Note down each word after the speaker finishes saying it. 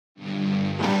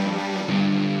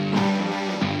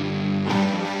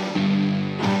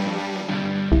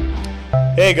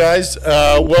Hey guys,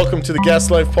 welcome to the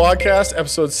Guest Life Podcast,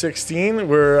 episode 16.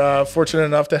 We're fortunate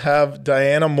enough to have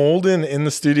Diana Molden in the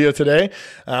studio today.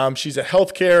 She's a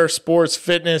healthcare, sports,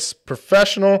 fitness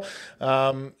professional.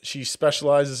 She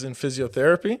specializes in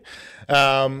physiotherapy.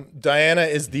 Diana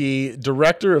is the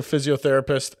director of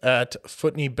physiotherapist at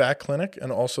Foot Knee Back Clinic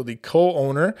and also the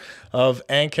co-owner of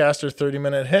Ancaster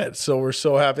 30-Minute HIIT. So we're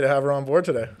so happy to have her on board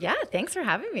today. Yeah, thanks for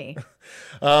having me.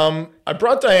 I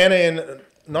brought Diana in.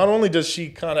 Not only does she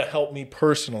kind of help me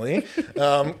personally,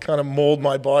 kind of mold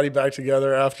my body back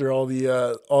together after all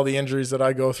the injuries that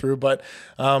I go through, but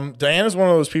Diana's one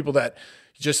of those people that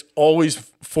just always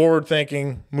forward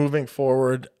thinking, moving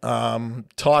forward,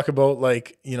 talk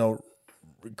about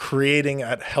creating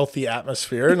a healthy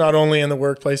atmosphere, not only in the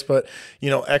workplace, but,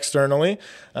 externally.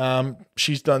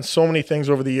 She's done so many things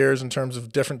over the years in terms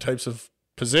of different types of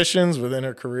positions within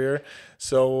her career.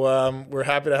 So we're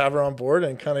happy to have her on board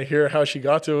and kind of hear how she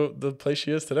got to the place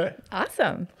she is today.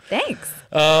 Awesome. Thanks.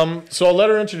 So I'll let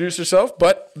her introduce herself.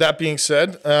 But that being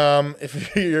said,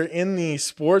 if you're in the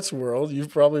sports world, you've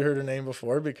probably heard her name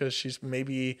before because she's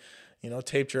maybe,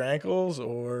 taped your ankles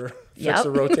or fixed a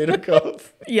rotator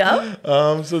cuff. Yep.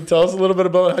 So tell us a little bit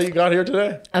about how you got here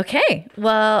today. Okay.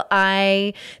 Well,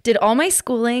 I did all my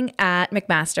schooling at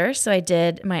McMaster. So I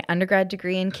did my undergrad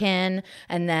degree in kin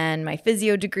and then my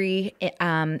physio degree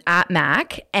at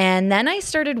Mac. And then I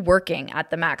started working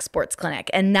at the Mac Sports Clinic.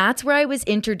 And that's where I was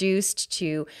introduced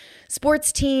to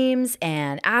sports teams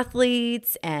and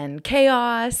athletes and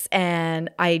chaos.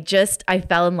 And I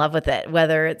fell in love with it,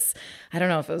 whether it's, I don't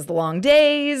know if it was the long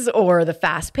days or the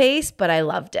fast pace, but I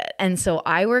loved it. And so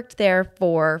I worked there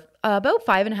for about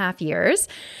 5.5 years.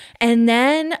 And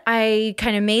then I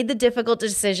kind of made the difficult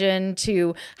decision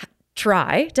to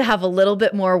try to have a little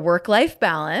bit more work-life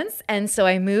balance. And so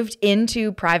I moved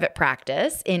into private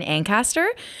practice in Ancaster,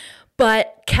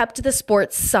 but kept the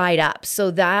sports side up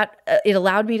so that it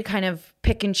allowed me to kind of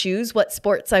pick and choose what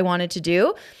sports I wanted to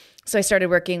do. So I started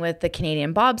working with the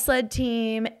Canadian bobsled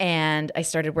team, and I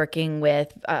started working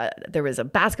with, there was a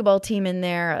basketball team in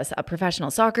there, a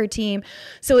professional soccer team.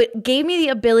 So it gave me the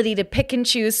ability to pick and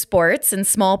choose sports and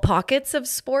small pockets of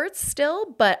sports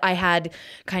still, but I had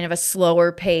kind of a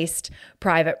slower paced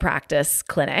private practice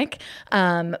clinic.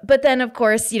 But then of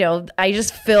course, I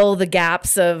just fill the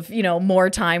gaps of, more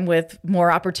time with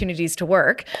more opportunities to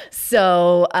work.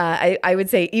 So I would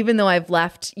say, even though I've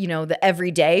left, the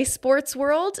everyday sports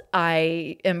world,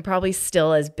 I am probably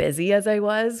still as busy as I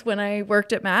was when I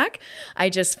worked at Mac. I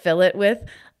just fill it with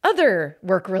other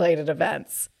work-related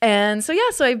events. And so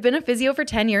I've been a physio for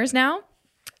 10 years now.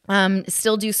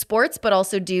 Still do sports, but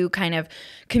also do kind of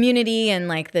community and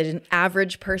like the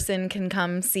average person can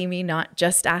come see me, not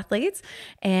just athletes.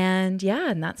 And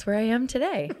that's where I am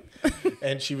today.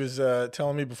 And she was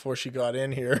telling me before she got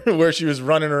in here where she was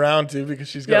running around to because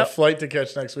she's got a flight to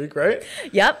catch next week, right?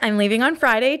 Yep. I'm leaving on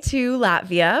Friday to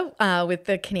Latvia with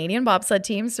the Canadian bobsled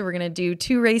team. So we're going to do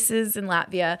 2 races in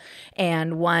Latvia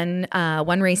and one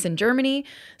race in Germany.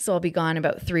 So I'll be gone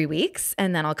about 3 weeks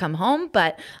and then I'll come home.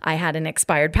 But I had an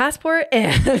expired passport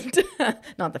and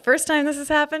not the first time this has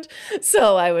happened.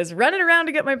 So I was running around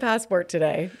to get my passport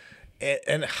today.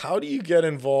 And how do you get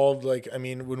involved?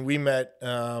 When we met,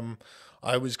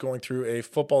 I was going through a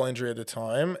football injury at the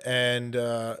time, and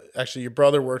actually your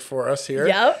brother worked for us here.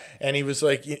 Yep. And he was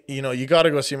like, you got to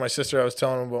go see my sister. I was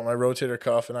telling him about my rotator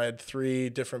cuff, and I had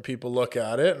 3 different people look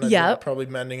at it, and I've been probably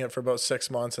mending it for about 6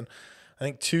 months, and I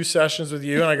think 2 sessions with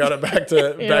you, and I got it back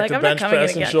to bench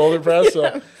press and shoulder press.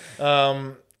 So,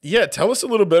 tell us a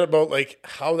little bit about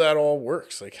how that all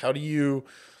works. How do you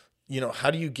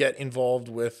get involved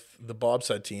with the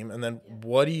bobsled team? And then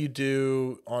what do you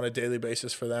do on a daily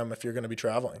basis for them if you're going to be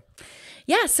traveling?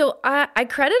 Yeah, so I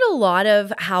credit a lot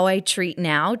of how I treat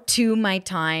now to my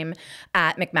time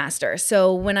at McMaster.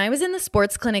 So when I was in the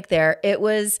sports clinic there, it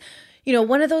was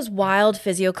one of those wild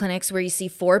physio clinics where you see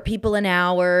 4 people an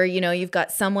hour, you've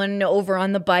got someone over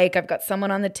on the bike, I've got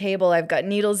someone on the table, I've got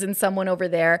needles in someone over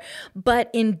there. But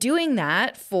in doing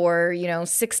that for,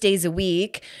 6 days a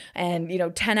week and,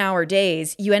 10-hour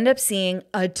days, you end up seeing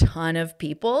a ton of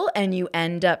people and you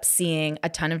end up seeing a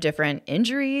ton of different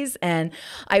injuries. And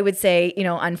I would say,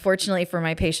 unfortunately for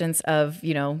my patients of,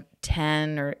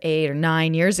 10 or 8 or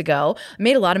 9 years ago, I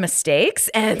made a lot of mistakes.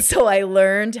 And so I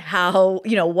learned how,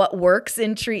 what works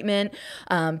in treatment,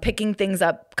 picking things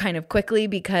up kind of quickly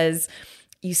because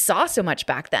you saw so much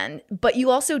back then, but you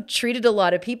also treated a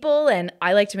lot of people. And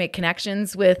I like to make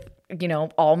connections with,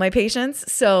 all my patients.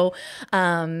 So,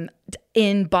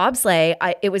 in bobsleigh,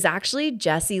 it was actually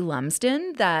Jesse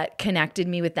Lumsden that connected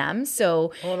me with them.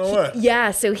 So,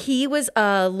 so he was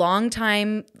a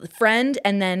longtime friend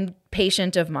and then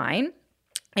patient of mine.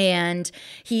 And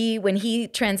when he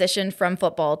transitioned from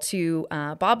football to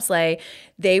bobsleigh,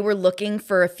 they were looking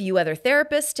for a few other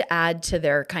therapists to add to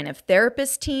their kind of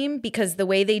therapist team, because the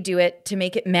way they do it to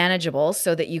make it manageable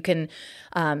so that you can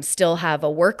still have a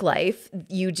work life,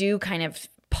 you do kind of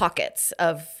pockets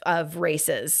of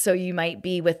races. So you might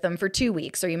be with them for 2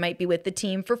 weeks, or you might be with the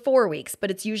team for 4 weeks, but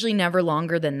it's usually never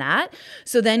longer than that.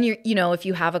 So then if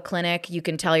you have a clinic, you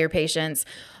can tell your patients,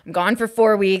 I'm gone for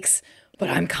 4 weeks, but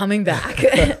I'm coming back.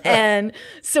 And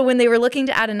so when they were looking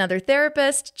to add another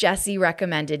therapist, Jesse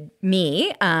recommended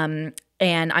me.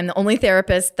 And I'm the only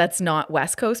therapist that's not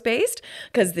West Coast based,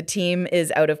 because the team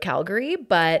is out of Calgary.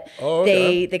 But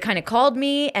they kind of called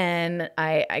me, and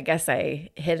I guess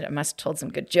I must have told some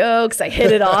good jokes. I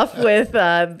hit it off with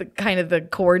the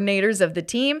coordinators of the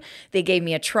team. They gave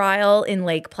me a trial in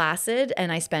Lake Placid,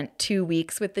 and I spent 2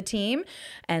 weeks with the team.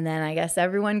 And then I guess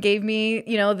everyone gave me,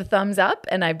 the thumbs up,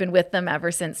 and I've been with them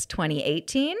ever since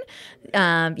 2018.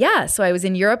 So I was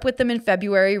in Europe with them in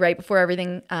February, right before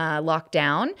everything locked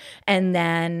down. And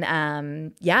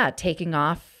then, taking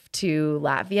off to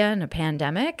Latvia in a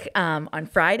pandemic on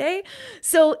Friday.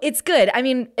 So it's good. I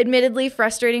mean, admittedly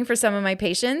frustrating for some of my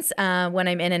patients when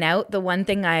I'm in and out. The one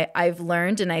thing I've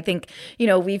learned, and I think,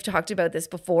 we've talked about this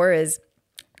before, is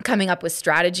coming up with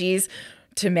strategies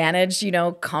to manage,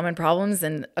 common problems.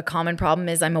 And a common problem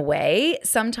is I'm away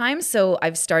sometimes. So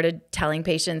I've started telling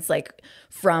patients, like,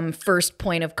 from first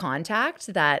point of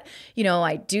contact that,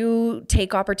 I do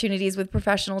take opportunities with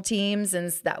professional teams and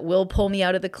that will pull me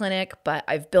out of the clinic, but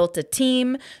I've built a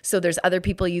team. So there's other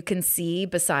people you can see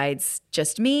besides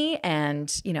just me.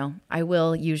 And, I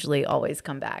will usually always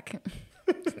come back.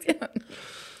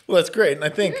 Well, that's great. And I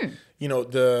think,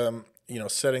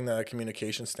 setting the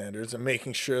communication standards and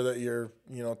making sure that you're,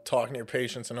 talking to your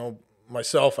patients. I know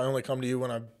myself, I only come to you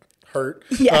when I'm hurt.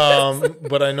 Yes.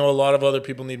 But I know a lot of other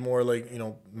people need more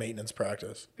maintenance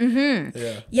practice. Mm-hmm.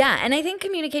 Yeah. And I think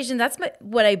communication, that's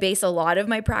what I base a lot of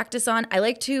my practice on. I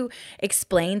like to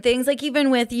explain things, like even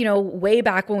with, way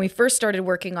back when we first started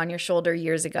working on your shoulder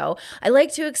years ago, I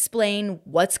like to explain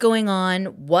what's going on,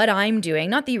 what I'm doing.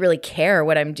 Not that you really care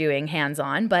what I'm doing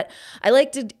hands-on, but I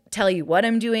like to tell you what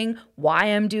I'm doing, why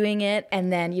I'm doing it.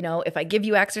 And then, if I give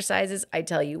you exercises, I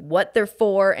tell you what they're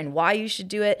for and why you should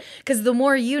do it. Because the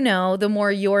more you know, the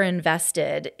more you're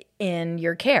invested in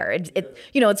your care.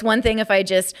 It's one thing if I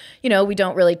just, we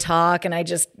don't really talk and I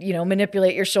just,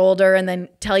 manipulate your shoulder and then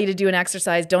tell you to do an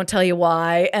exercise, don't tell you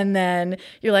why. And then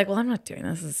you're like, well, I'm not doing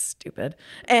this. This is stupid.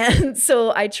 And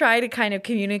so I try to kind of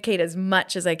communicate as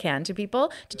much as I can to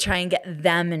people to try and get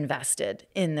them invested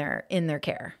in their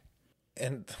care.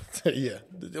 And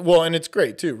and it's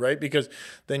great too, right? Because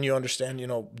then you understand,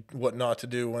 what not to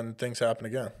do when things happen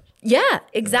again. Yeah,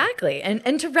 exactly.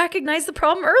 And to recognize the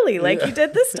problem early, like you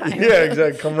did this time. Yeah,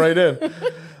 exactly. Come right in.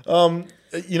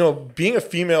 Being a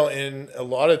female, in a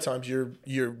lot of times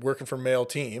you're working for male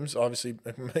teams, obviously,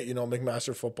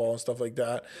 McMaster football and stuff like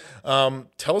that.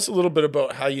 Tell us a little bit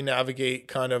about how you navigate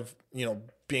kind of,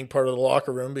 being part of the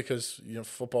locker room, because,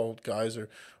 football guys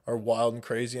are wild and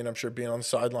crazy, and I'm sure being on the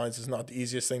sidelines is not the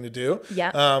easiest thing to do.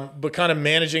 Yeah. But kind of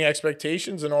managing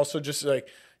expectations and also just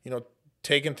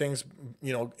taking things,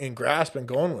 in grasp and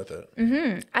going with it.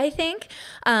 Mm-hmm. I think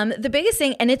the biggest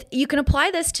thing, and you can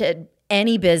apply this to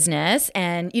any business.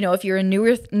 And, if you're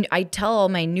I tell all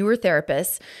my newer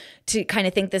therapists to kind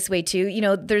of think this way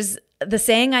too. There's the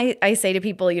saying I say to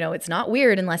people, it's not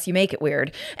weird unless you make it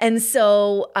weird. And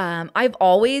so I've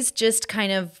always just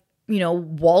kind of,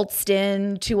 waltzed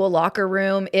into a locker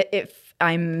room if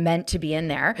I'm meant to be in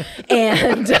there,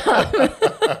 and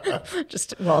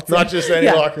just waltzing. Not just any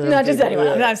locker room. Not just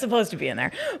anyone. Yeah. I'm supposed to be in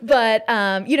there, but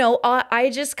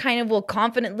I just kind of will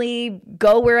confidently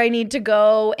go where I need to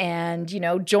go, and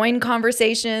join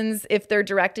conversations if they're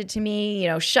directed to me.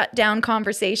 Shut down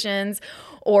conversations,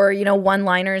 or,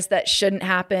 one-liners that shouldn't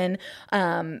happen.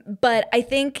 But I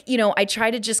think, I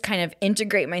try to just kind of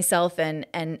integrate myself and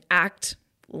act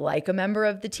like a member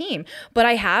of the team. But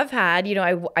I have had,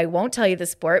 I won't tell you the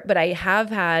sport, but I have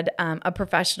had a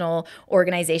professional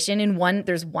organization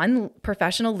there's one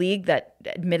professional league that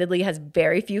admittedly has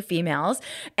very few females.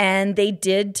 And they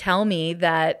did tell me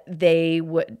that they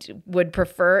would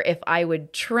prefer if I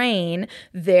would train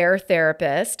their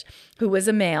therapist, who was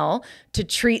a male, to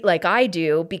treat like I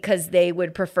do, because they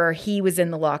would prefer he was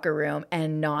in the locker room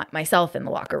and not myself in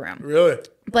the locker room. Really?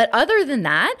 But other than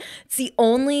that, it's the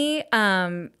only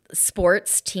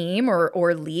sports team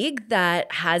or league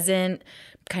that hasn't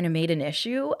kind of made an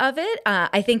issue of it.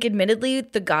 I think admittedly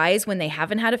the guys, when they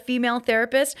haven't had a female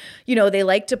therapist, you know, they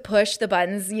like to push the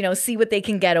buttons, you know, see what they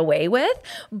can get away with.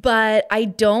 But I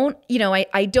don't, you know,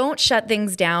 I don't shut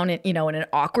things down, you know, in an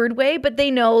awkward way, but they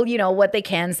know, you know, what they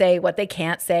can say, what they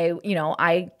can't say. You know,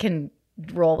 I can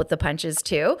roll with the punches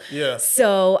too. Yeah.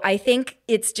 So I think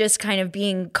it's just kind of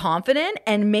being confident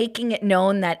and making it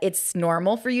known that it's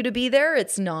normal for you to be there.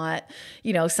 It's not,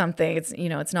 you know, something, it's, you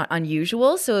know, it's not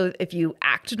unusual. So if you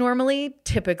act normally,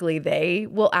 typically they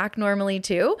will act normally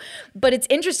too. But it's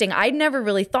interesting. I'd never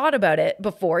really thought about it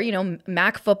before. You know,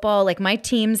 Mac football, like my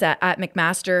teams at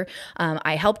McMaster,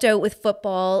 I helped out with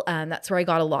football. That's where I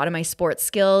got a lot of my sports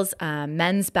skills,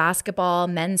 men's basketball,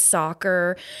 men's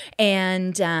soccer.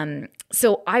 And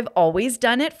so I've always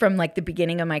done it from like the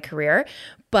beginning of my career.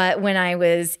 But when I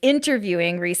was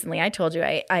interviewing recently, I told you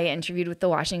I interviewed with the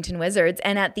Washington Wizards.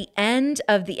 And at the end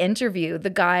of the interview, the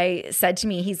guy said to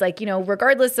me, he's like, you know,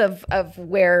 regardless of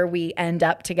where we end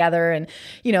up together and,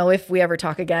 you know, if we ever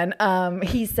talk again,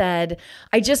 he said,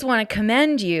 I just want to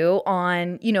commend you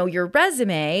on, you know, your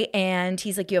resume. And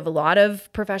he's like, you have a lot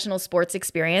of professional sports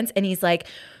experience. And he's like,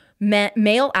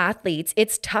 male athletes,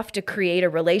 it's tough to create a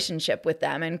relationship with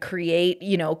them and create,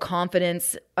 you know,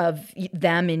 confidence of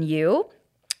them in you.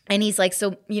 And he's like,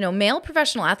 so, you know, male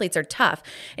professional athletes are tough.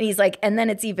 And he's like, and then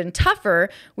it's even tougher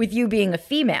with you being a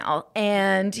female.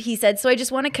 And he said, so I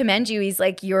just want to commend you. He's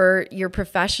like, your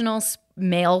professional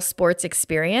male sports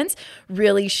experience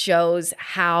really shows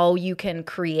how you can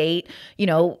create, you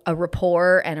know, a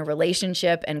rapport and a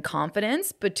relationship and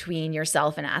confidence between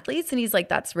yourself and athletes. And he's like,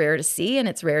 that's rare to see, and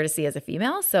it's rare to see as a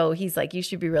female. So he's like, you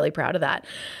should be really proud of that.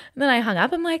 And then I hung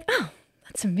up. I'm like, oh,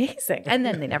 that's amazing. And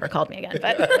then they never called me again.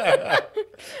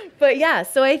 But yeah,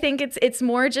 so I think it's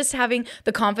more just having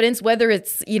the confidence, whether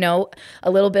it's, you know,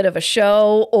 a little bit of a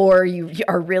show or you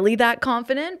are really that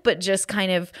confident, but just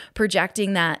kind of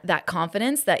projecting that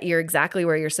confidence that you're exactly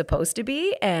where you're supposed to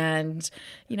be. And,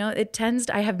 you know,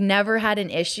 I have never had an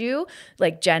issue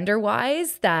like gender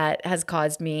wise that has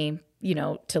caused me, you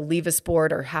know, to leave a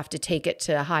sport or have to take it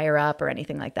to higher up or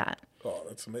anything like that. Oh,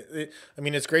 that's amazing. I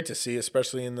mean, it's great to see,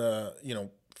 especially in the, you know,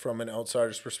 from an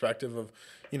outsider's perspective of,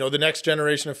 you know, the next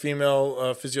generation of female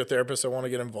physiotherapists that want to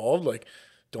get involved. Like,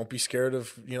 don't be scared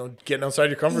of, you know, getting outside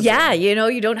your comfort zone. Yeah, you know,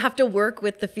 you don't have to work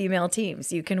with the female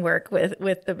teams. You can work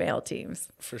with the male teams.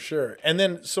 For sure. And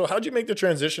then, so how'd you make the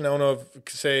transition out of,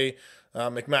 say,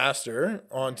 McMaster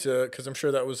onto, because I'm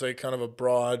sure that was like kind of a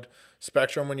broad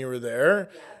spectrum when you were there,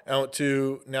 out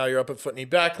to now you're up at Foot Knee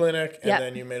Back Clinic, and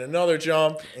then you made another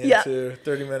jump into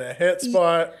 30-minute hit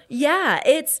spot. Yeah,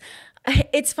 it's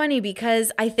funny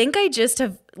because I think I just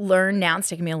have learned now, it's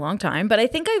taken me a long time, but I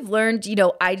think I've learned, you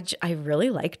know, I really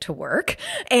like to work.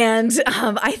 And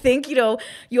I think, you know,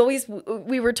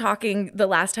 we were talking the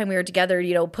last time we were together,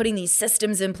 you know, putting these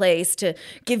systems in place to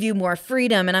give you more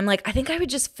freedom. And I'm like, I think I would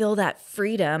just fill that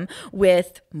freedom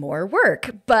with more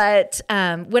work. But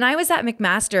when I was at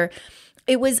McMaster,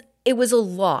 it was a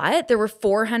lot. There were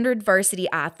 400 varsity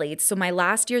athletes. So my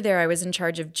last year there, I was in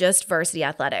charge of just varsity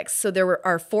athletics. So there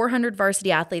were 400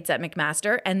 varsity athletes at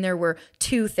McMaster, and there were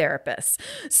 2 therapists.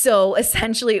 So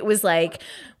essentially it was like,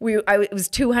 it was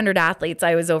 200 athletes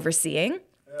I was overseeing.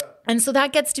 And so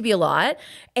that gets to be a lot.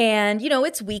 And, you know,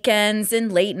 it's weekends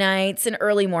and late nights and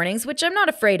early mornings, which I'm not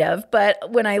afraid of.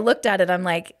 But when I looked at it, I'm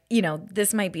like, you know,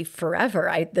 this might be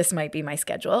forever. This might be my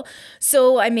schedule.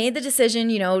 So I made the decision,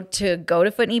 you know, to go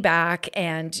to Foot Knee Back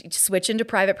and switch into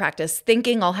private practice,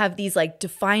 thinking I'll have these like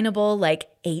definable, like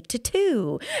 8 to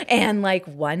 2 and like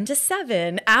 1 to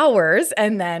 7 hours.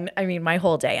 And then, I mean, my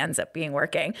whole day ends up being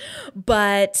working.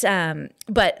 But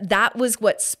that was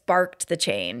what sparked the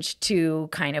change to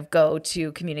kind of go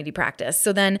to community practice.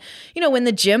 So then, you know, when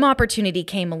the gym opportunity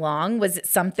came along, was it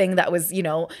something that was, you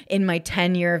know, in my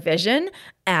 10-year vision?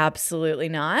 Absolutely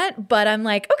not. But I'm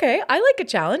like, okay, I like a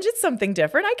challenge. It's something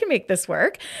different. I can make this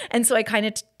work. And so I kind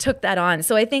of took that on.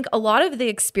 So I think a lot of the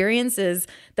experiences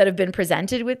that have been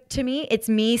presented to me, it's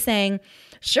me saying,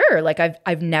 sure, like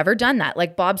I've never done that.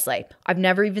 Like bobsleigh, I've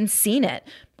never even seen it.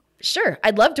 Sure,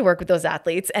 I'd love to work with those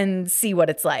athletes and see what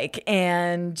it's like.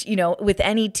 And, you know, with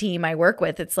any team I work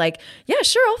with, it's like, yeah,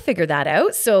 sure, I'll figure that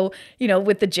out. So, you know,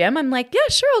 with the gym, I'm like, yeah,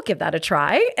 sure, I'll give that a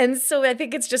try. And so I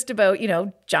think it's just about, you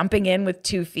know, jumping in with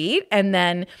 2 feet. And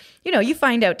then, you know, you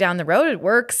find out down the road, it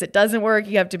works, it doesn't work,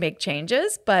 you have to make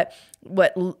changes. But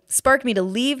what sparked me to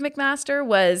leave McMaster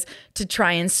was to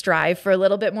try and strive for a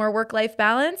little bit more work-life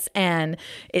balance. And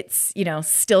it's, you know,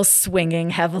 still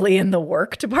swinging heavily in the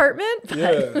work department,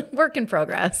 but work in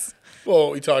progress.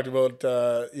 Well, we talked about,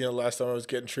 last time I was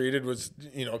getting treated was,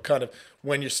 kind of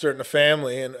when you're starting a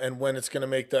family and when it's going to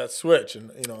make that switch.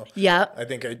 And, Yeah. I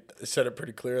think I said it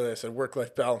pretty clearly. I said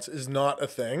work-life balance is not a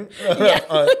thing.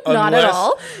 Not at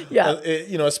all. Yeah.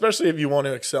 Especially if you want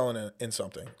to excel in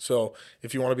something. So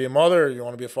if you want to be a mother or you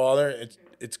want to be a father,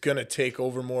 it's going to take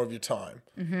over more of your time.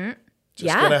 Mm-hmm.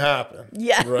 Just going to happen.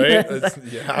 Yeah. Right?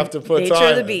 You have to put Nature time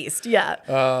of the in. beast. Yeah.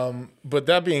 But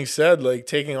that being said, like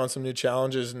taking on some new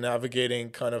challenges and navigating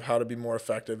kind of how to be more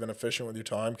effective and efficient with your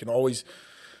time can always,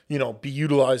 be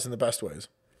utilized in the best ways.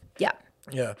 Yeah.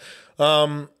 Yeah.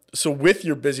 So with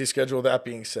your busy schedule, that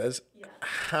being said,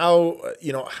 how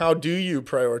do you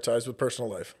prioritize with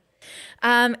personal life?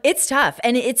 It's tough.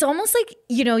 And it's almost like,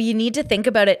 you need to think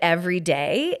about it every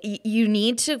day. You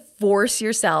need to force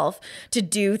yourself to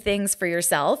do things for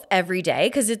yourself every day,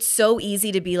 because it's so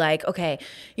easy to be like, okay,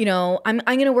 I'm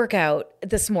going to work out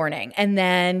this morning. And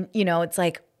then, it's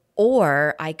like,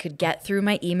 or I could get through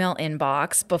my email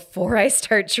inbox before I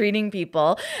start treating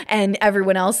people, and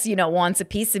everyone else, wants a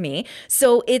piece of me.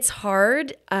 So it's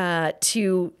hard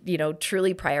to,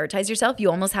 truly prioritize yourself.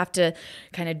 You almost have to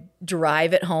kind of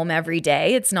drive it home every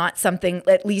day. It's not something,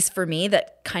 at least for me,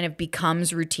 that kind of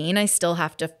becomes routine. I still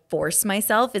have to force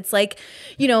myself. It's like,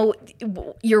 your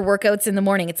workouts in the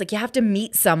morning. It's like you have to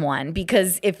meet someone,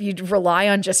 because if you rely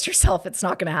on just yourself, it's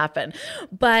not going to happen.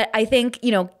 But I think,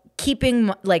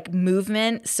 keeping like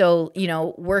movement. So,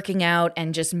 working out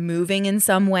and just moving in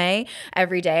some way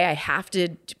every day. I have to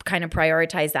kind of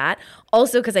prioritize that.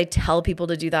 Also, because I tell people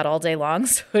to do that all day long.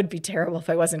 So it'd be terrible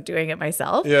if I wasn't doing it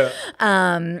myself. Yeah.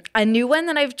 A new one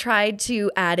that I've tried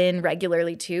to add in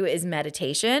regularly too is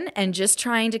meditation, and just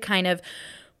trying to kind of,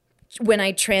 when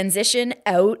I transition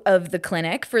out of the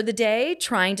clinic for the day,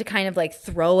 trying to kind of like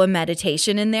throw a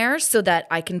meditation in there so that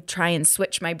I can try and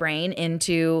switch my brain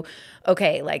into,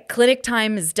 okay, like clinic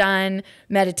time is done,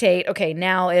 meditate. Okay,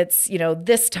 now it's,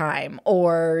 this time,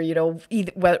 or,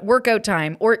 either workout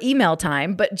time or email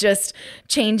time, but just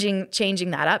changing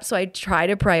that up. So I try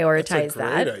to prioritize that.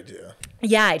 That's a great idea.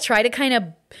 Yeah, I try to kind of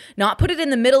not put it in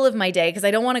the middle of my day, because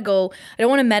I don't want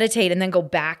to meditate and then go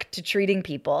back to treating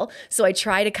people. So I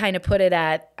try to kind of put it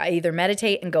at, I either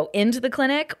meditate and go into the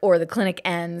clinic, or the clinic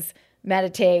ends,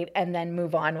 meditate, and then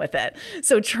move on with it.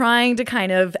 So trying to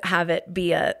kind of have it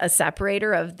be a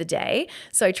separator of the day.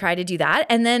 So I try to do that.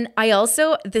 And then I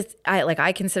also,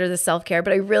 I consider this self-care,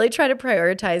 but I really try to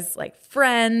prioritize like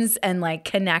friends and like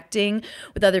connecting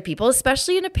with other people,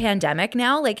 especially in a pandemic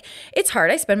now. Like it's hard.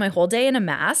 I spend my whole day in a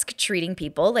mask treating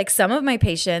people. Like some of my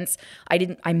patients,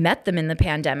 I met them in the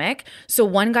pandemic. So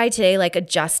one guy today like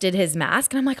adjusted his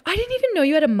mask, and I'm like, I didn't even know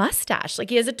you had a mustache. Like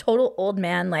he has a total old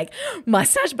man like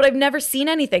mustache, but I've never seen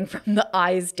anything from the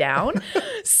eyes down.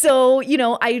 So,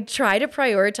 I try to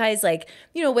prioritize like,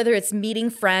 whether it's meeting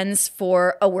friends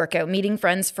for a workout, meeting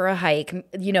friends for a hike,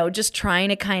 just trying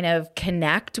to kind of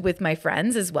connect with my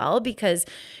friends as well. Because,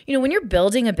 when you're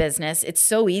building a business, it's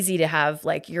so easy to have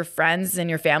like your friends and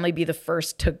your family be the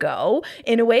first to go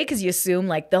in a way, because you assume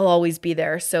like they'll always be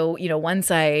there. So,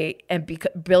 once I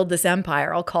build this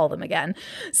empire, I'll call them again.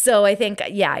 So I think,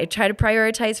 I try to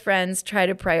prioritize friends, try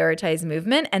to prioritize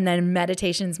movement, and then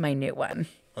meditation's my new one.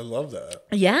 I love that.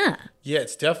 Yeah. Yeah,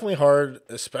 it's definitely hard,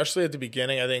 especially at the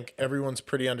beginning. I think everyone's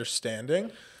pretty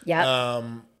understanding. Yeah.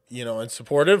 And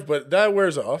supportive, but that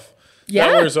wears off. Yeah.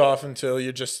 That wears off until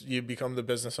you become the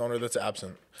business owner that's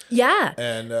absent. Yeah.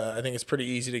 And I think it's pretty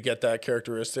easy to get that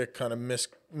characteristic kind of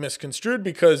misconstrued,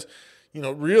 because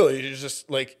really, it's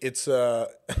just like it's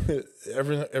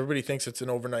everybody thinks it's an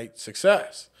overnight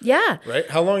success. Yeah. Right?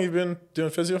 How long have you been doing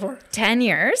physio for? 10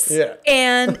 years. Yeah.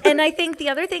 And I think the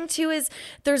other thing too is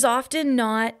there's often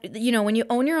not, when you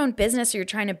own your own business or you're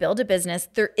trying to build a business,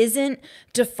 there isn't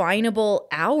definable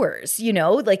hours,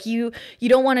 like you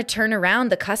don't want to turn around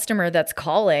the customer that's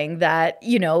calling that,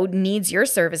 needs your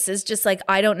services. Just like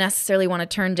I don't necessarily want to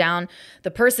turn down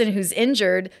the person who's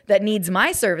injured that needs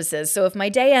my services. So if my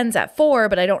day ends at 4,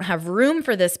 but I don't have room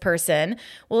for this person,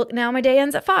 well, now my day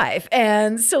ends at 5.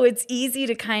 And so it's easy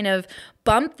to kind of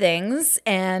bump things.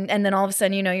 And then all of a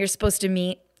sudden, you're supposed to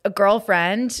meet a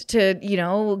girlfriend to,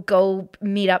 go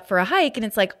meet up for a hike. And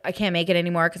it's like, I can't make it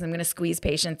anymore because I'm going to squeeze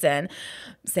patients in.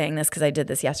 I'm saying this because I did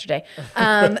this yesterday.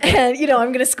 And, I'm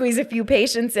going to squeeze a few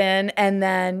patients in. And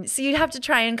then, so you'd have to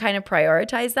try and kind of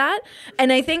prioritize that.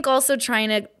 And I think also trying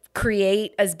to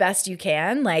create as best you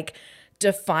can, like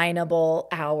definable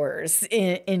hours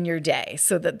in your day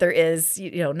so that there is,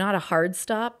 not a hard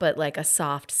stop, but like a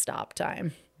soft stop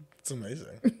time. It's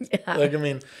amazing. Like, I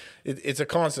mean, it's a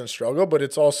constant struggle, but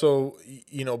it's also,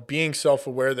 you know, being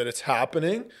self-aware that it's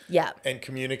happening. Yeah. And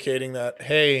communicating that,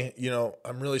 hey, you know,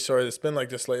 I'm really sorry it's been like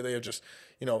this lately. I've just,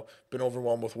 you know, been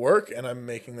overwhelmed with work, and I'm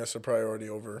making this a priority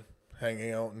over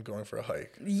hanging out and going for a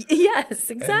hike.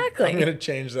 Yes, exactly. And I'm going to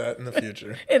change that in the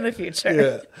future. In the future.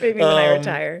 Yeah. Maybe when I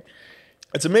retire.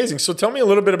 It's amazing. So tell me a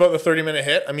little bit about the 30-minute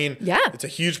hit. I mean, yeah, it's a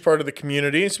huge part of the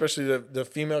community, especially the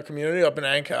female community up in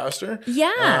Ancaster.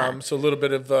 Yeah. So a little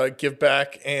bit of give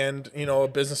back and, you know, a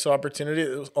business opportunity.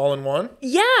 It was all in one.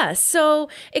 Yeah. So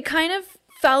it kind of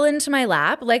fell into my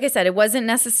lap. Like I said, it wasn't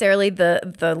necessarily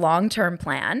the long-term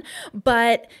plan,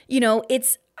 but, you know,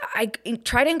 I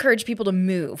try to encourage people to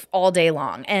move all day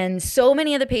long. And so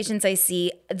many of the patients I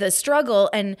see, the struggle,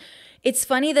 and it's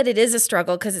funny that it is a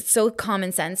struggle because it's so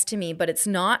common sense to me, but it's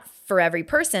not for every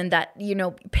person that, you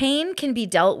know, pain can be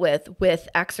dealt with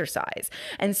exercise.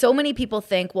 And so many people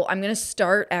think, well, I'm going to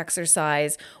start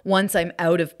exercise once I'm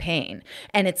out of pain.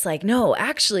 And it's like, no,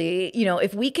 actually, you know,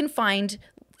 if we can find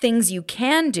things you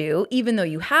can do, even though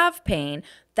you have pain,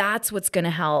 that's what's going to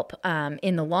help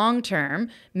in the long term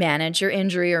manage your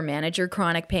injury or manage your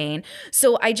chronic pain.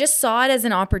 So I just saw it as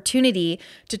an opportunity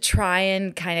to try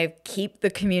and kind of keep the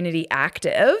community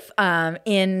active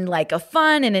in like a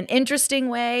fun and an interesting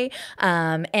way,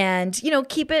 and, you know,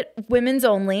 keep it women's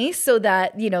only so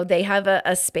that, you know, they have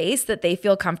a space that they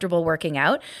feel comfortable working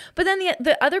out. But then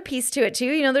the other piece to it too,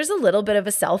 you know, there's a little bit of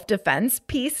a self-defense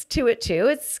piece to it too.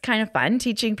 It's kind of fun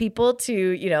teaching people to,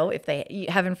 you know, if they,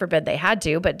 heaven forbid they had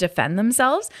to, but defend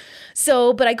themselves.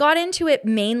 So, but I got into it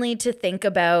mainly to think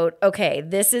about, okay,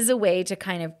 this is a way to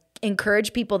kind of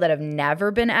encourage people that have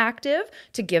never been active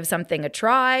to give something a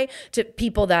try, to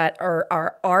people that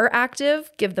are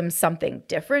active, give them something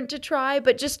different to try,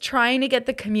 but just trying to get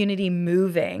the community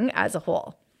moving as a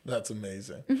whole. That's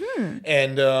amazing. Mm-hmm.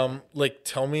 And like,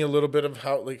 tell me a little bit of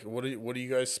how, like, what do you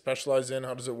guys specialize in?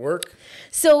 How does it work?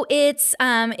 So it's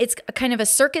kind of a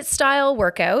circuit style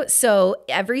workout. So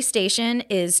every station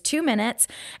is 2 minutes,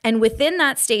 and within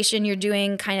that station, you're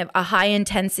doing kind of a high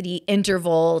intensity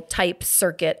interval type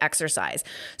circuit exercise.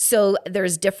 So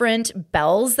there's different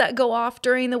bells that go off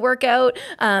during the workout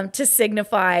to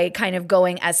signify kind of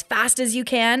going as fast as you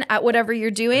can at whatever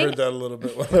you're doing. I heard that a little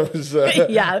bit when I was.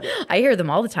 Yeah, I hear them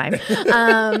all the time.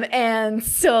 And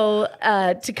so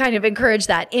to kind of encourage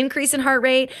that increase in heart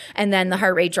rate, and then the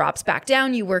heart rate drops back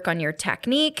down, you work on your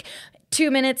technique. 2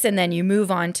 minutes, and then you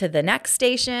move on to the next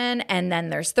station, and then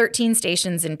there's 13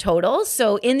 stations in total.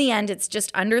 So in the end, it's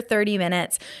just under 30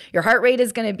 minutes. Your heart rate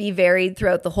is going to be varied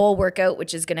throughout the whole workout,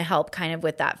 which is going to help kind of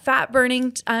with that fat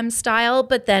burning style.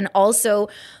 But then also,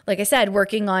 like I said,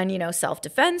 working on, you know,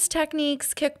 self-defense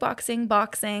techniques, kickboxing,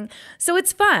 boxing. So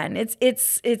it's fun.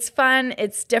 It's fun.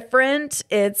 It's different.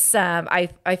 It's I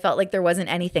felt like there wasn't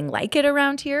anything like it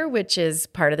around here, which is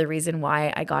part of the reason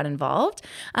why I got involved.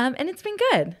 And it's been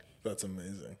good. That's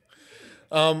amazing.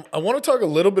 I want to talk a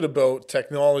little bit about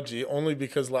technology, only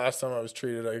because last time I was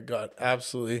treated, I got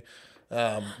absolutely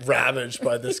ravaged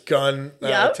by this gun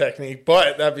technique.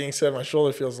 But that being said, my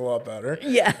shoulder feels a lot better.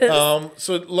 Yes.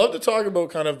 So I'd love to talk about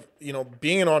kind of, you know,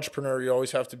 being an entrepreneur, you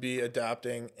always have to be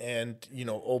adapting and, you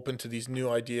know, open to these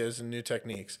new ideas and new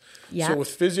techniques. Yeah. So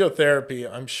with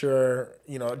physiotherapy, I'm sure,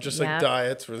 you know, just like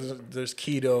diets, where there's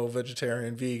keto,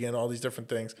 vegetarian, vegan, all these different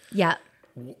things. Yeah.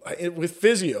 With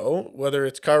physio, whether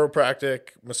it's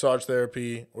chiropractic, massage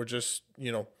therapy, or just, you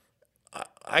know,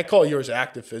 I call yours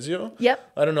active physio.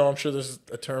 Yep. I don't know. I'm sure there's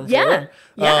a term for it.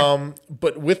 Yeah.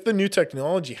 But with the new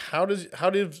technology, how do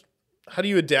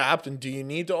you adapt, and do you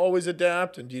need to always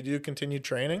adapt, and do you do continued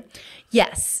training?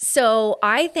 Yes. So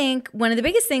I think one of the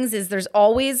biggest things is there's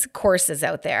always courses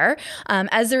out there,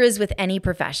 as there is with any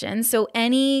profession. So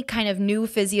any kind of new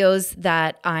physios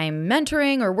that I'm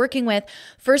mentoring or working with,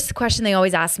 first question they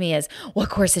always ask me is, what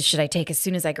courses should I take as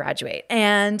soon as I graduate?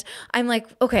 And I'm like,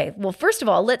 okay, well, first of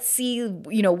all, let's see,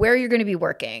 you know, where you're going to be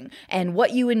working and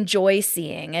what you enjoy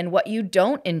seeing and what you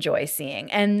don't enjoy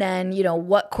seeing. And then, you know,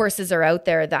 what courses are out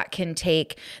there that can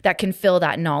fill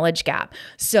that knowledge gap.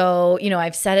 So, you know,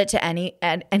 I've said it to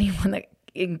anyone that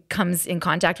comes in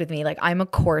contact with me, like, I'm a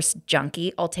course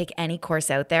junkie. I'll take any course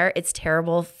out there. It's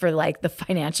terrible for like the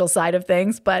financial side of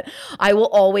things, but I will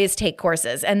always take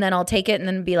courses, and then I'll take it and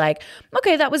then be like,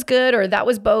 okay, that was good, or that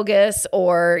was bogus,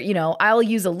 or, you know, I'll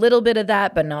use a little bit of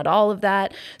that, but not all of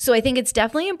that. So I think it's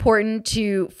definitely important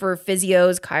for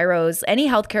physios, chiros, any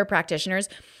healthcare practitioners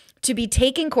to be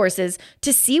taking courses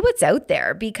to see what's out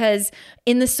there, because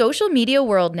in the social media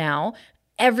world now,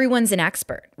 everyone's an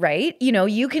expert, right? You know,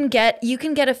 you can get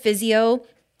a physio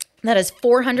that has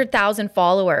 400,000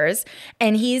 followers,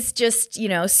 and he's just,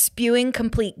 spewing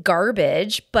complete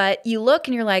garbage. But you look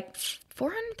and you're like,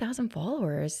 400,000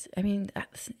 followers. I mean,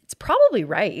 it's probably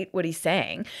right what he's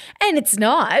saying. And it's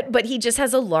not, but he just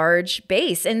has a large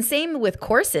base. And same with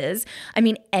courses. I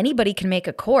mean, anybody can make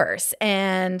a course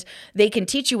and they can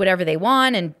teach you whatever they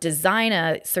want and design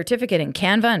a certificate in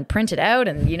Canva and print it out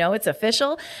and, it's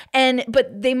official.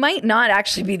 But they might not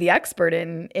actually be the expert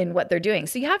in what they're doing.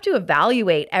 So you have to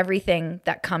evaluate everything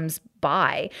that comes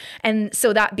by. And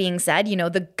so that being said,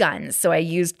 the guns. So I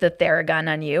used the Theragun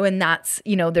on you, and that's,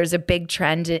 there's a big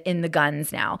trend in the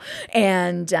guns now.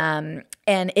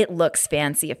 And it looks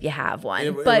fancy if you have one.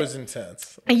 It was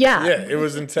intense. Yeah. Yeah, it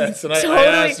was intense. And Totally.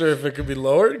 I asked her if it could be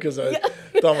lowered because I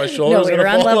thought my shoulder was going to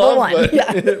fall level off. one. But,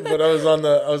 Yeah. but I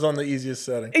was on the easiest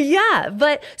setting. Yeah.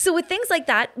 But so with things like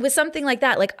that, with something like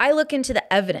that, like I look into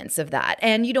the evidence of that.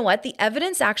 And you know what? The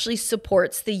evidence actually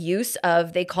supports the use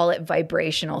of, they call it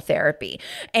vibrational therapy.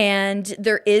 And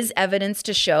there is evidence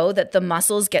to show that the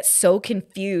muscles get so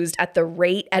confused at the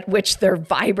rate at which they're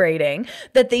vibrating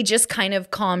that they just kind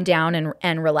of calm down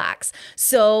and relax.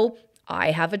 So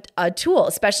I have a tool,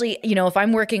 especially, if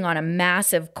I'm working on a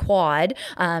massive quad.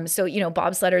 So,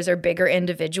 bobsledders are bigger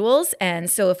individuals. And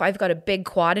so if I've got a big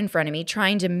quad in front of me,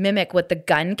 trying to mimic what the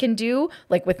gun can do,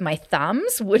 like with my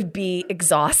thumbs, would be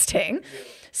exhausting.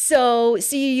 So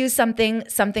you use something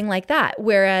like that.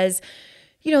 Whereas,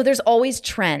 there's always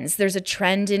trends. There's a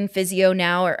trend in physio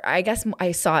now, or I guess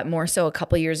I saw it more so a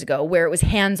couple years ago, where it was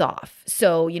hands off.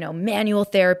 So, manual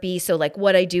therapy. So like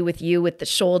what I do with you with the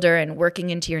shoulder and working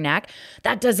into your neck,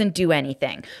 that doesn't do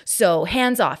anything. So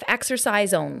hands off,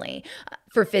 exercise only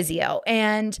for physio.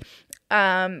 And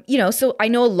so I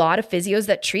know a lot of physios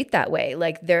that treat that way.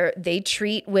 Like they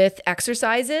treat with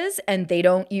exercises and they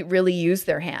don't really use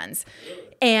their hands.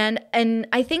 And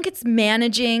I think it's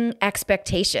managing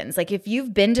expectations. Like if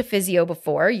you've been to physio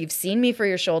before, you've seen me for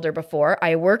your shoulder before,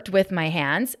 I worked with my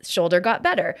hands, shoulder got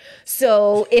better.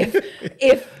 So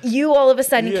if you all of a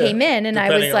sudden came in and I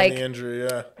was like, the injury,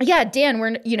 Dan,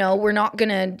 we're not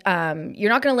gonna, you're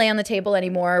not gonna lay on the table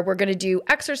anymore. We're gonna do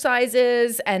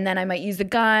exercises, and then I might use the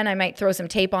gun. I might throw some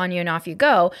tape on you, and off you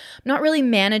go. I'm not really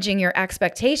managing your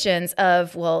expectations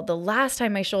of, well, the last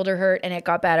time my shoulder hurt and it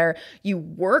got better, you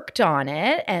worked on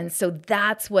it. And so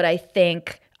that's what I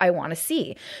think I want to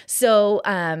see. So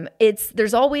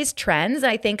there's always trends.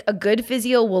 I think a good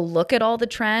physio will look at all the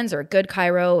trends, or a good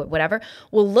chiro, or whatever,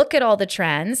 will look at all the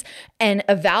trends and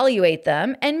evaluate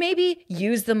them and maybe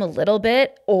use them a little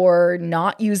bit or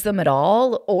not use them at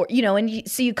all. Or,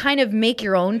 so you kind of make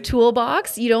your own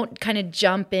toolbox. You don't kind of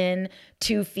jump in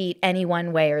 2 feet any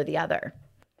one way or the other.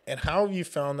 And how have you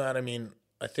found that? I mean,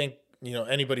 I think,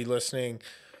 anybody listening,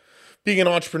 being an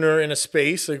entrepreneur in a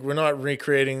space, like we're not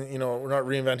recreating, we're not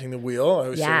reinventing the wheel. I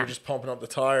always say we're just pumping up the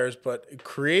tires, but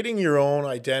creating your own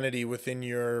identity within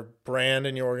your brand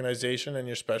and your organization and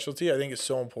your specialty, I think is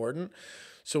so important.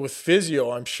 So with physio,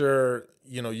 I'm sure,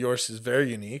 yours is very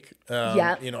unique.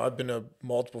 I've been to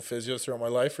multiple physios throughout my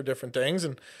life for different things.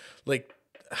 And like,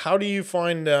 how do you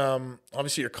find,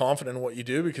 obviously you're confident in what you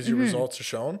do because your results are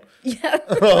shown. Yeah.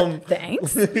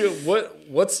 Thanks.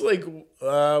 What's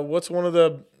one of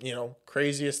the,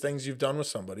 craziest things you've done with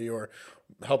somebody or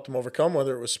helped them overcome,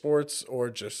 whether it was sports or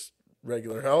just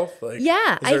regular health? Like, is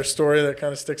there a story that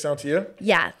kind of sticks out to you?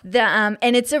 Yeah.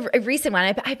 And it's a recent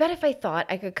one. I bet if I thought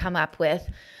I could come up with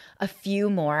a few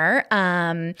more.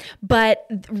 But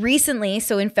recently,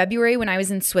 so in February when I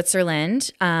was in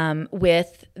Switzerland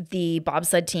with the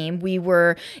bobsled team,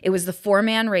 it was the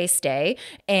 4-man race day,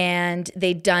 and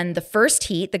they'd done the first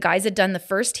heat. The guys had done the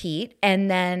first heat, and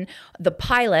then the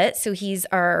pilot, so he's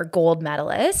our gold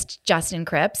medalist, Justin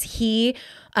Cripps, he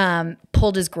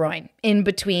pulled his groin in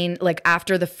between, like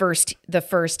after the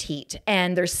first heat,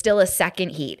 and there's still a second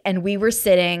heat, and we were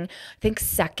sitting, I think,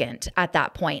 second at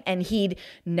that point, and he'd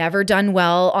never done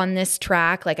well on this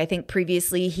track. Like I think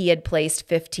previously he had placed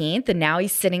 15th, and now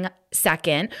he's sitting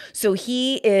second. So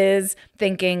he is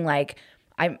thinking like,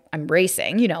 I'm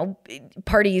racing,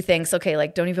 part of you thinks, okay,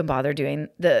 like don't even bother doing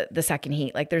the second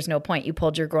heat. Like there's no point. You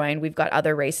pulled your groin. We've got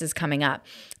other races coming up.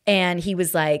 And he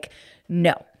was like,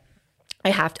 no,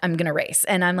 I'm going to race.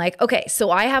 And I'm like, okay, so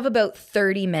I have about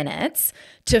 30 minutes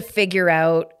to figure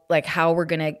out like how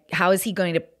is he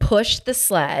going to push the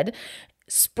sled,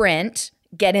 sprint,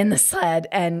 get in the sled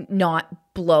and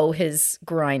not blow his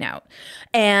groin out.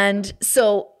 And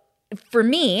so for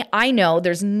me, I know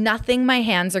there's nothing my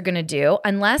hands are going to do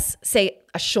unless, say,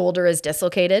 a shoulder is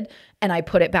dislocated and I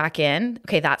put it back in.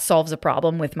 Okay, that solves a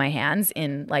problem with my hands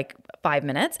in like 5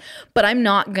 minutes, but I'm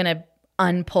not going to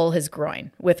unpull his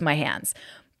groin with my hands.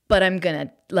 but I'm going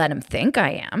to let him think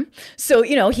I am. So,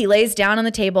 he lays down on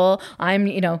the table. I'm,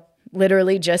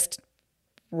 literally just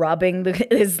rubbing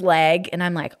his leg. And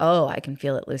I'm like, oh, I can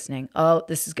feel it loosening. Oh,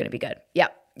 this is going to be good.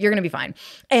 Yep. You're going to be fine.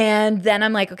 And then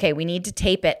I'm like, okay, we need to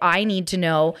tape it. I need to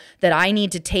know that I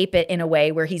need to tape it in a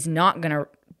way where he's not going to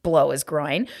blow his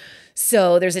groin.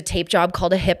 So there's a tape job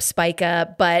called a hip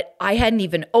spica, but I hadn't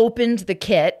even opened the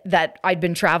kit that I'd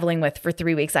been traveling with for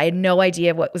 3 weeks. I had no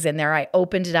idea what was in there. I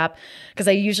opened it up because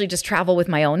I usually just travel with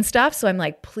my own stuff. So I'm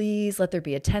like, please let there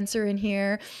be a tensor in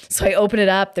here. So I open it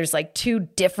up. There's like 2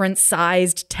 different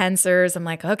sized tensors. I'm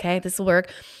like, okay, this will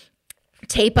work.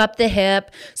 Tape up the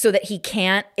hip so that he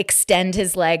can't extend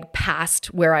his leg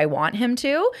past where I want him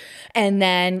to. And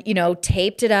then,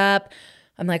 taped it up.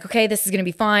 I'm like, okay, this is going to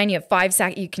be fine. You have 5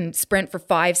 seconds. You can sprint for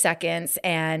 5 seconds.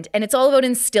 And it's all about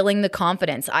instilling the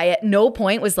confidence. I at no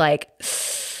point was like,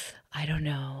 I don't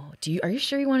know. Are you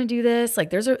sure you want to do this? Like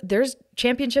there's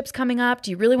championships coming up. Do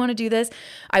you really want to do this?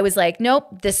 I was like,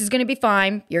 nope, this is going to be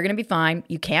fine. You're going to be fine.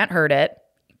 You can't hurt it.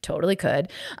 Totally could.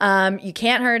 You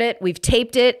can't hurt it. We've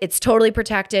taped it. It's totally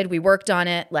protected. We worked on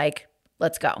it. Like,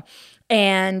 let's go.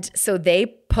 And so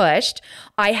they pushed.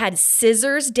 I had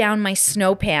scissors down my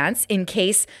snow pants in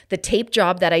case the tape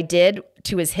job that I did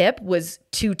to his hip was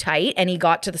too tight and he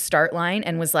got to the start line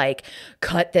and was like,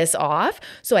 cut this off.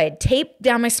 So I had tape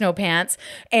down my snow pants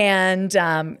and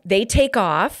they take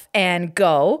off and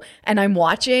go. And I'm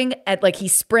watching at like he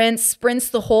sprints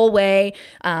the whole way.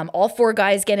 All 4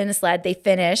 guys get in the sled. They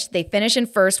finish in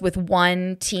first with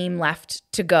 1 team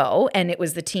left to go. And it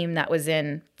was the team that was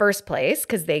in first place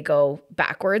because they go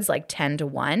backwards like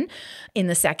 10-1 in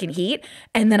the second heat.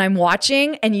 And then I'm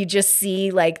watching and you just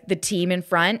see like the team in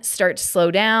front start to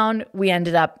slow down. We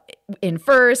ended up in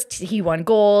first. He won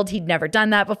gold. He'd never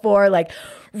done that before. Like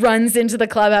runs into the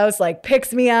clubhouse, like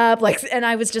picks me up. Like, and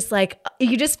I was just like,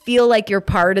 you just feel like you're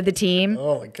part of the team.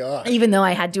 Oh my gosh. Even though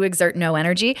I had to exert no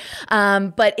energy.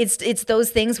 But it's those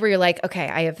things where you're like, okay,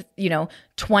 I have,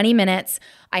 20 minutes.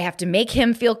 I have to make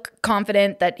him feel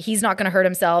confident that he's not going to hurt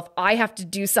himself. I have to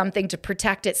do something to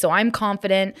protect it. So I'm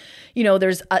confident,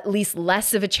 there's at least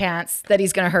less of a chance that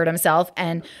he's going to hurt himself.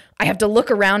 And I have to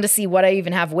look around to see what I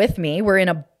even have with me. We're in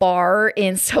a bar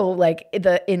in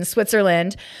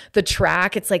Switzerland, the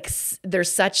track, it's like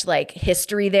there's such like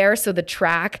history there. So the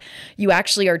track you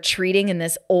actually are treating in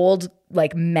this old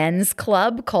like men's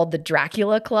club called the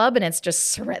Dracula Club. And it's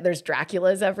just, there's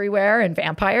Draculas everywhere and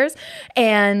vampires.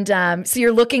 And so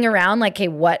you're looking around like, hey,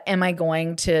 what am I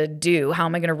going to do? How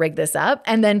am I going to rig this up?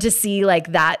 And then to see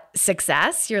like that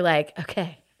success, you're like,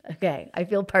 okay, I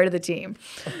feel part of the team.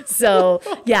 So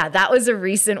yeah, that was a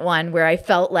recent one where I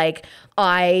felt like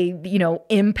I,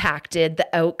 impacted the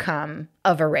outcome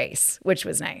of a race, which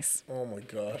was nice. Oh my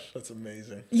gosh, that's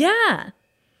amazing. Yeah.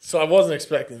 So I wasn't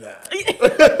expecting that.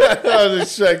 I was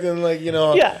expecting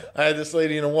I had this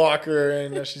lady in a walker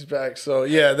and she's back. So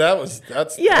yeah, that's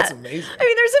amazing. I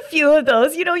mean, there's a few of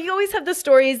those, you always have the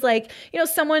stories like,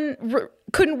 someone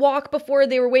couldn't walk before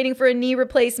they were waiting for a knee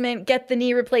replacement, get the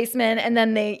knee replacement, and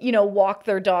then they, walk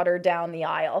their daughter down the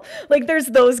aisle. Like there's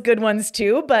those good ones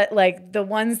too, but like the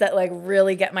ones that like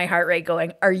really get my heart rate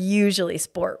going are usually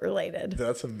sport related.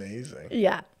 That's amazing.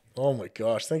 Yeah. Oh my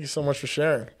gosh. Thank you so much for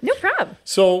sharing. No problem.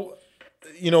 So,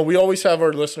 we always have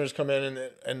our listeners come in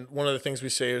and one of the things we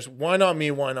say is, why not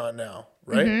me? Why not now?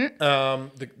 Right.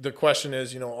 Mm-hmm. The question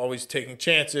is, always taking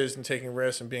chances and taking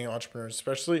risks and being entrepreneurs,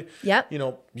 especially,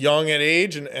 young at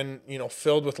age and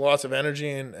filled with lots of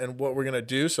energy and what we're going to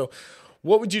do. So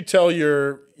what would you tell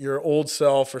your old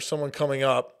self or someone coming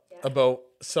up about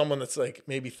someone that's like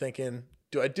maybe thinking,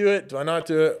 do I do it? Do I not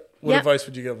do it? What advice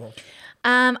would you give them?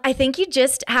 I think you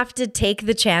just have to take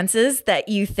the chances that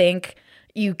you think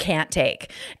you can't take.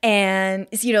 And,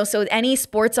 so any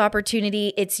sports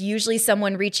opportunity, it's usually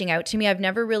someone reaching out to me. I've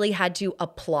never really had to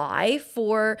apply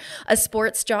for a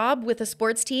sports job with a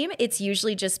sports team. It's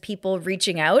usually just people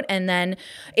reaching out. And then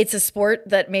it's a sport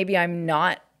that maybe I'm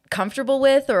not comfortable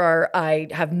with or I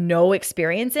have no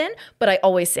experience in, but I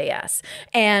always say yes.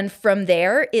 And from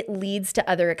there, it leads to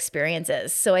other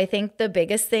experiences. So I think the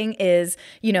biggest thing is,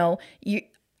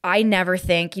 I never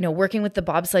think, working with the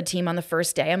bobsled team on the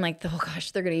first day, I'm like, oh gosh,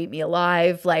 they're going to eat me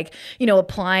alive. Like,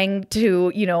 applying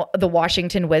to, the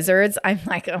Washington Wizards, I'm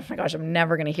like, oh my gosh, I'm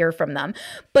never going to hear from them.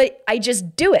 But I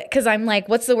just do it because I'm like,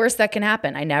 what's the worst that can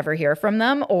happen? I never hear from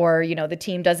them or, the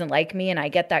team doesn't like me and I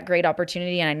get that great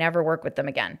opportunity and I never work with them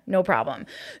again. No problem.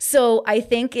 So I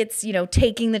think it's,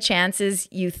 taking the chances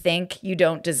you think you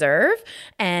don't deserve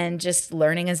and just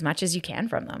learning as much as you can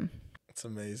from them. It's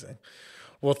amazing.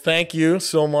 Well, thank you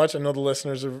so much. I know the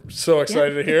listeners are so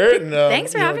excited to hear it. And,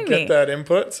 thanks for having me. Get that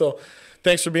input. So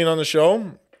thanks for being on the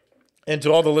show. And to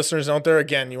all the listeners out there,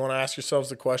 again, you want to ask yourselves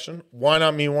the question, why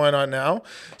not me? Why not now?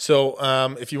 So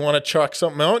if you want to chuck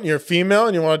something out and you're female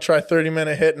and you want to try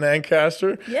 30-minute hit in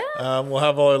Ancaster, we'll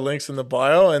have all our links in the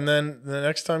bio. And then the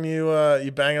next time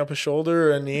you bang up a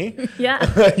shoulder or a knee,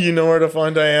 you know where to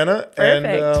find Diana. Perfect.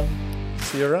 And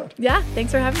see you around. Yeah,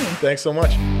 thanks for having me. Thanks so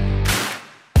much.